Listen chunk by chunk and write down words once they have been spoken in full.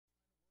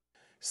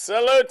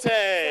Salute!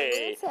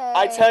 Salute.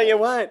 I tell you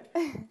what,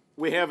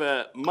 we have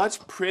a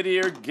much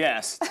prettier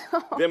guest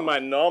than my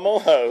normal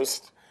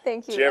host,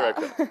 Thank you,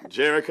 Jerica. Rob.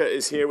 Jerica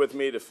is here with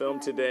me to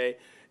film today,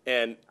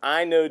 and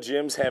I know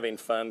Jim's having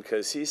fun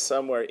because he's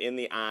somewhere in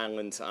the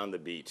islands on the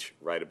beach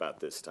right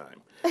about this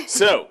time.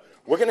 So,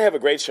 we're going to have a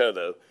great show,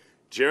 though.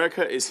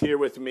 Jerica is here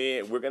with me,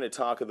 and we're going to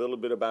talk a little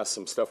bit about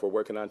some stuff we're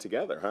working on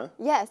together, huh?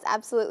 Yes,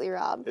 absolutely,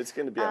 Rob. It's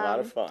going to be a lot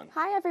of fun.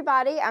 Hi,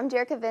 everybody. I'm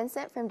Jerica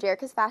Vincent from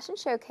Jerica's Fashion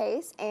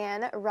Showcase,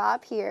 and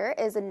Rob here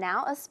is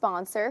now a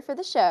sponsor for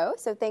the show,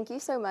 so thank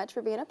you so much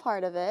for being a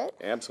part of it.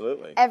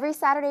 Absolutely. Every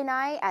Saturday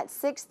night at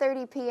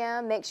 6:30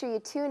 p.m., make sure you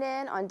tune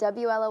in on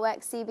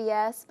WLOX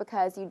CBS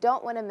because you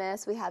don't want to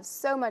miss. We have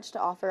so much to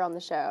offer on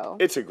the show.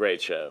 It's a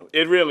great show.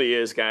 It really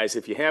is, guys.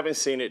 If you haven't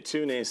seen it,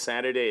 tune in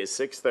Saturday at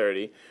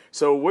 6:30.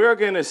 So we're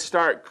going to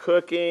start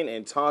cooking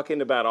and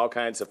talking about all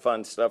kinds of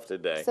fun stuff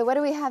today. So what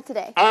do we have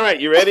today? All right,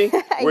 you ready?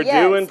 We're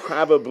Yes. doing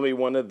probably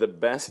one of the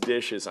best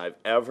dishes I've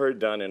ever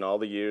done in all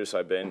the years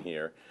I've been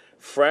here.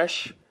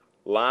 Fresh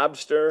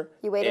lobster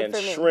and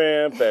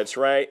shrimp, that's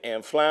right,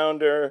 and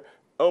flounder.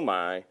 Oh,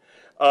 my.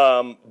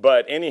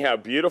 But anyhow,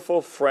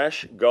 beautiful,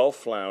 fresh Gulf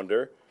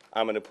flounder.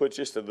 I'm going to put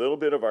just a little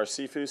bit of our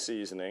seafood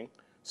seasoning,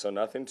 so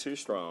nothing too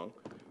strong.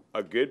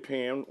 A good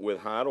pan with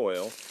hot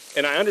oil.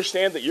 And I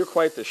understand that you're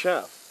quite the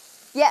chef.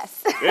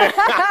 Yes.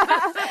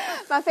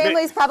 My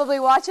family's probably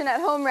watching at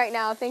home right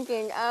now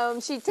thinking,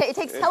 it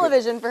takes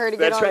television for her to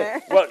get on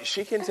there. Well,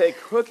 she can take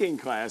cooking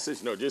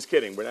classes. No, just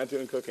kidding. We're not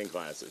doing cooking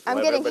classes.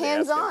 I'm getting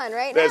hands-on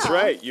right now. That's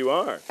right. You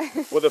are.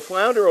 Well, the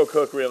flounder will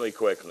cook really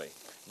quickly.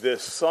 The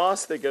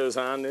sauce that goes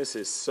on this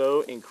is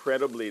so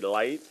incredibly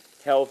light,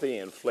 healthy,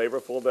 and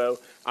flavorful, though.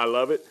 I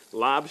love it.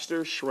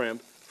 Lobster,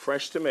 shrimp,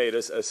 fresh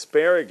tomatoes,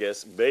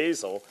 asparagus,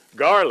 basil,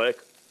 garlic.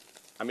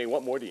 I mean,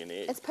 what more do you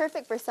need? It's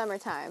perfect for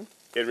summertime.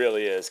 It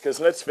really is, because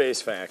let's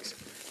face facts.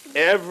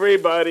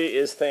 Everybody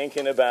is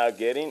thinking about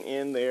getting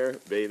in their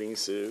bathing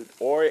suit,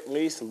 or at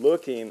least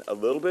looking a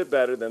little bit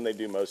better than they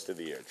do most of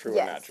the year. True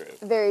or not true?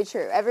 Very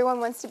true. Everyone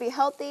wants to be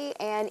healthy,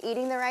 and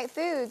eating the right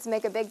foods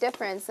make a big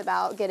difference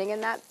about getting in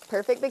that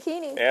perfect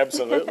bikini.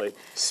 Absolutely.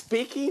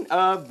 Speaking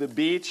of the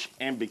beach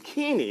and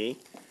bikini,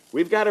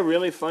 we've got a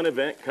really fun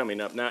event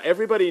coming up. Now,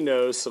 everybody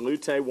knows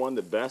Salute won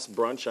the best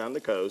brunch on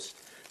the coast,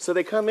 so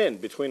they come in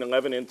between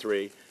 11 and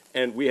 3,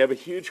 and we have a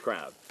huge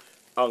crowd.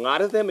 A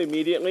lot of them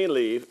immediately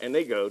leave, and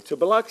they go to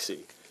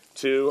Biloxi,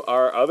 to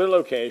our other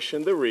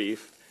location, the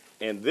Reef.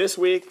 And this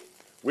week,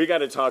 we got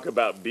to talk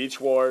about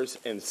Beach Wars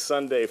and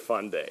Sunday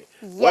Fun Day.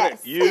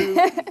 Yes.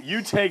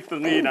 You take the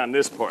lead on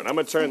this part. I'm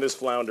going to turn this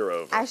flounder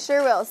over. I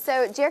sure will.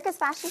 So Jerica's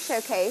Fashion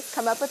Showcase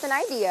come up with an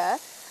idea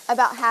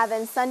about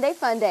having Sunday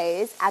Fun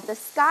Days at the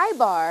Sky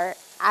Bar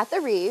at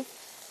the Reef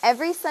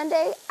every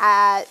Sunday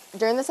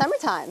during the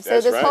summertime. So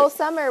this whole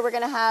summer, we're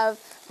going to have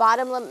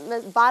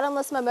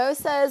bottomless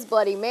mimosas,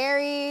 Bloody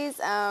Marys,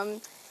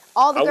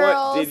 all the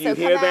girls. Did you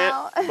hear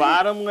that?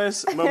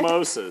 Bottomless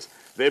mimosas.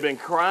 They've been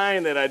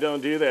crying that I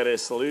don't do that at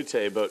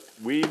Salute, but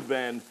we've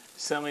been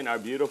selling our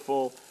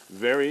beautiful,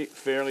 very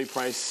fairly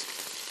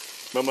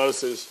priced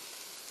mimosas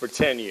for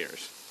 10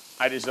 years.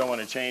 I just don't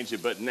want to change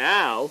it. But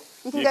now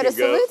you can go to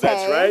Salute.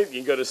 That's right. You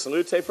can go to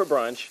Salute for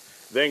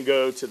brunch, then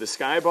go to the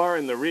Sky Bar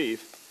and the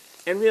Reef.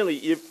 And really,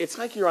 it's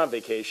like you're on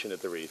vacation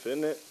at the Reef,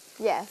 isn't it?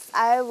 Yes,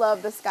 I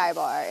love the Sky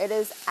Bar. It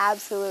is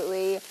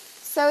absolutely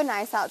so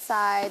nice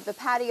outside. The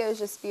patio is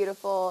just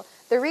beautiful.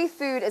 The Reef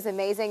food is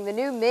amazing. The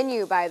new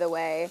menu, by the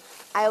way,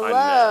 I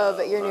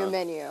love your new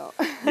menu.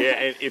 Yeah,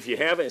 and if you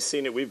haven't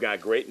seen it, we've got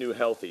great new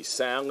healthy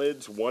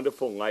salads,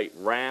 wonderful light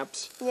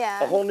wraps,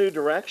 a whole new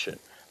direction.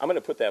 I'm going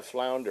to put that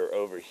flounder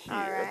over here.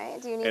 All right,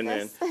 do you need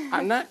this?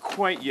 I'm not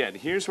quite yet.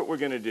 Here's what we're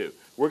going to do.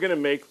 We're going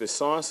to make the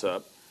sauce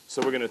up.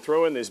 So we're going to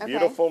throw in this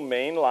beautiful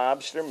Maine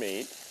lobster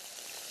meat.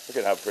 Look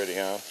at how pretty,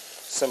 huh?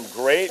 Some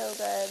great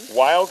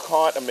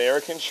wild-caught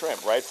American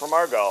shrimp right from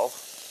our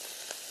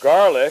Gulf.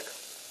 Garlic.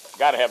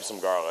 Got to have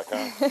some garlic,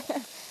 huh?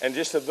 And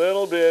just a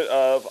little bit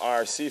of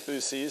our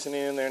seafood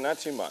seasoning in there. Not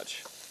too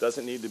much.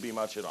 Doesn't need to be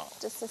much at all.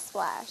 Just a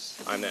splash.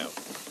 I know.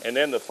 And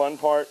then the fun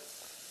part,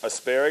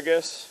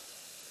 asparagus.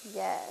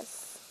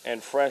 Yes.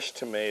 And fresh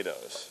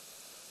tomatoes.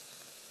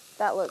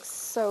 That looks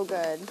so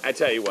good. I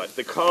tell you what,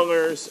 the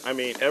colors, I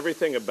mean,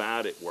 everything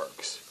about it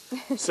works.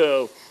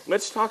 So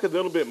let's talk a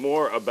little bit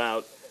more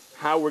about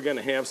how we're going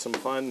to have some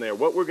fun there.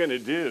 What we're going to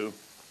do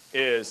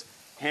is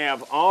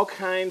have all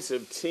kinds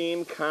of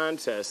team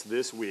contests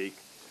this week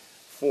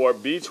for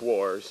Beach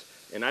Wars.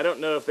 And I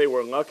don't know if they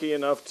were lucky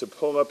enough to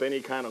pull up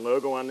any kind of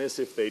logo on this.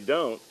 If they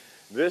don't,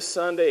 this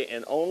Sunday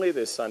and only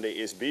this Sunday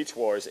is Beach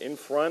Wars in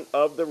front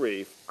of the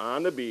Reef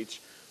on the beach,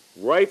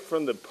 right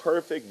from the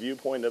perfect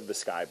viewpoint of the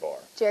Sky Bar.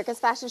 Jerica's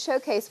Fashion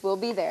Showcase will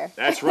be there.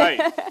 That's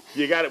right.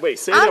 You got it. Wait,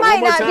 say that one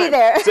more time. I might not be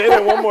there. Say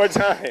that one more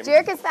time.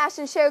 Jerica's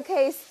Fashion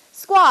Showcase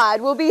squad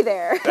will be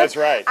there. That's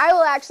right. I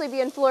will actually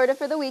be in Florida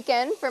for the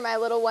weekend for my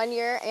little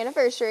 1-year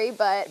anniversary,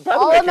 but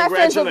all of my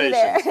friends will be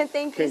there.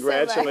 Thank you so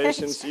much.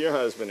 Congratulations to your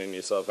husband and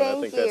yourself, and I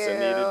think that's a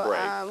needed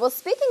break. Well,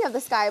 speaking of the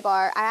Sky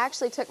Bar, I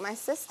actually took my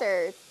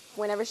sister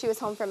whenever she was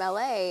home from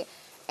LA,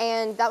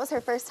 And that was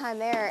her first time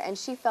there, and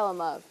she fell in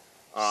love.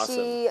 Awesome.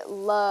 She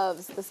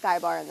loves the Sky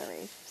Bar and the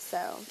Reef.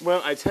 So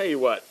well, I tell you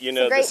what, you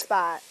know, it's a great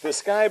spot. The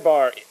Sky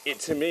Bar,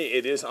 to me,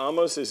 it is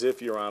almost as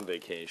if you're on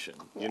vacation.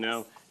 Yes. You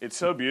know, it's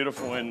so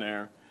beautiful in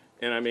there,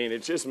 and I mean,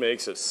 it just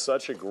makes it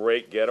such a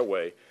great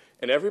getaway.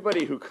 And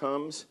everybody who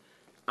comes,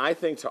 I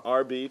think, to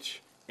our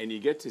beach, and you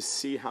get to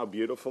see how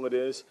beautiful it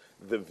is.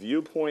 The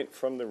viewpoint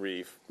from the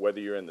reef,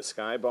 whether you're in the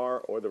Sky Bar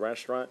or the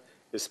restaurant,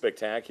 is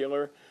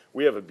spectacular.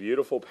 We have a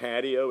beautiful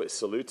patio at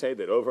Salute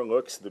that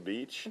overlooks the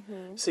beach.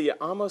 So you're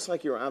almost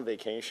like you're on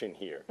vacation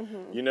here.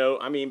 You know,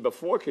 I mean,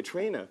 before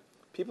Katrina,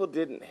 people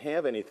didn't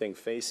have anything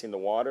facing the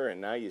water,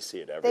 and now you see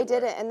it everywhere. They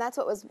didn't, and that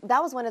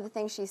was one of the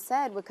things she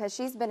said, because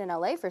she's been in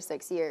LA for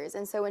 6 years,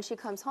 and so when she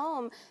comes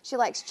home, she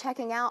likes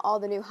checking out all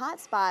the new hot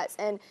spots,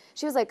 and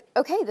she was like,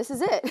 okay, this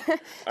is it.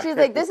 She was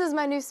like, this is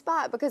my new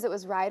spot, because it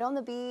was right on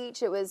the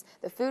beach.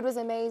 The food was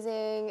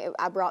amazing.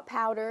 I brought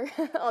Powder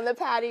on the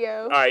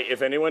patio. All right,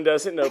 if anyone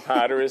doesn't know,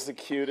 Powder is the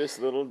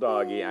cutest little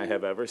doggy I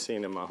have ever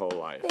seen in my whole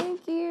life.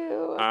 Thank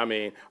you. I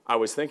mean, I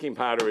was thinking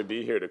Powder would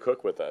be here to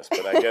cook with us,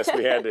 but I guess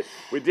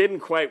we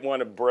didn't quite want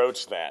to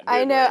broach that.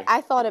 I know, we?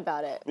 I thought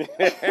about it.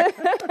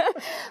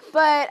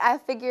 But I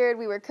figured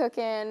we were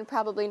cooking,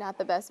 probably not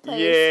the best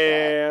place.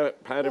 Yeah,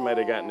 Powder might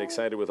have gotten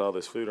excited with all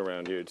this food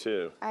around here,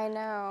 too. I know.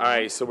 All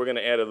right, so we're going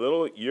to add a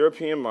little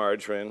European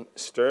margarine,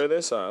 stir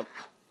this up,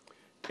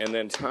 and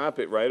then top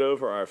it right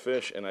over our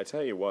fish. And I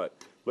tell you what,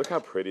 look how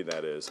pretty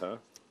that is, huh?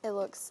 It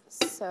looks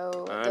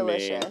so I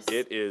delicious. mean,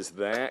 it is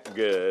that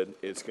good.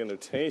 It's going to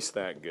taste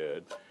that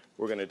good.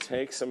 We're going to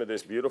take some of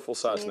this beautiful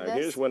sauce. Now,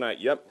 here's when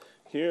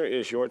here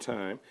is your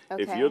time.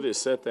 Okay. If you'll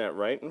just set that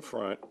right in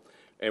front,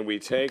 and we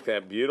take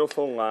that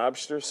beautiful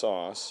lobster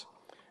sauce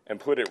and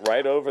put it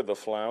right over the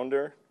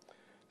flounder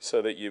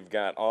so that you've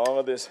got all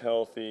of this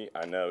healthy,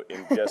 I know,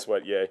 and guess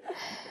what, yay.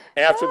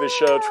 After the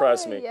show,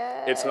 trust me,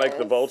 it's like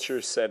the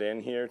vultures set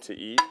in here to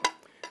eat.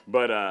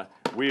 But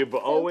we've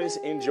always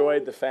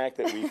enjoyed the fact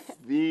that we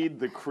feed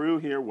the crew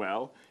here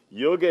well.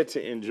 You'll get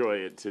to enjoy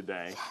it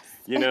today. Yes.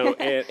 You know,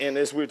 and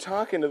as we're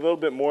talking a little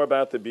bit more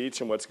about the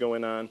beach and what's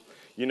going on,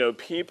 you know,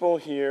 people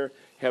here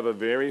have a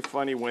very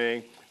funny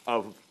way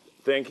of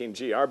thinking,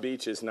 gee, our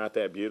beach is not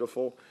that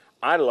beautiful.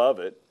 I love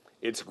it.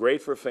 It's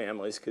great for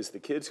families because the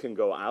kids can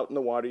go out in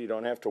the water. You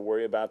don't have to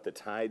worry about the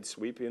tide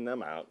sweeping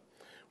them out.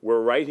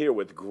 We're right here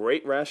with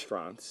great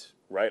restaurants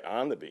right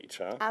on the beach,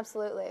 huh?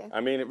 Absolutely.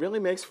 I mean, it really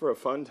makes for a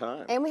fun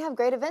time. And we have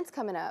great events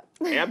coming up.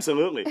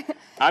 Absolutely.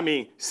 I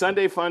mean,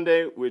 Sunday Fun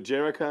Day with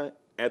Jerica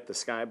at the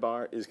Sky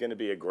Bar is going to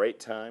be a great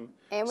time.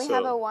 And we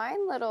have a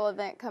wine little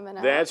event coming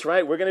up. That's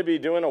right. We're going to be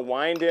doing a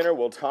wine dinner.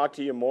 We'll talk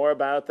to you more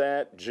about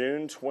that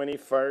June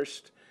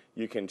 21st.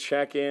 You can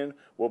check in.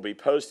 We'll be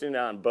posting it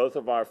on both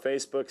of our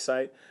Facebook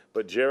site.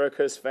 But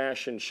Jerica's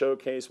Fashion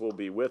Showcase will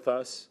be with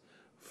us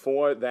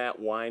for that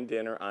wine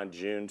dinner on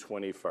June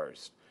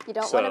 21st. You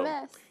don't want to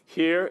miss.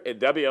 Here at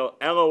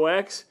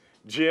WLOX,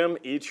 Jim,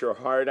 eat your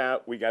heart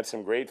out. We got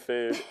some great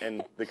food,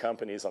 and the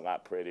company's a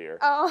lot prettier.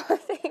 Oh,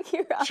 thank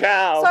you, Rob.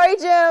 Ciao. Sorry,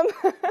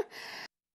 Jim.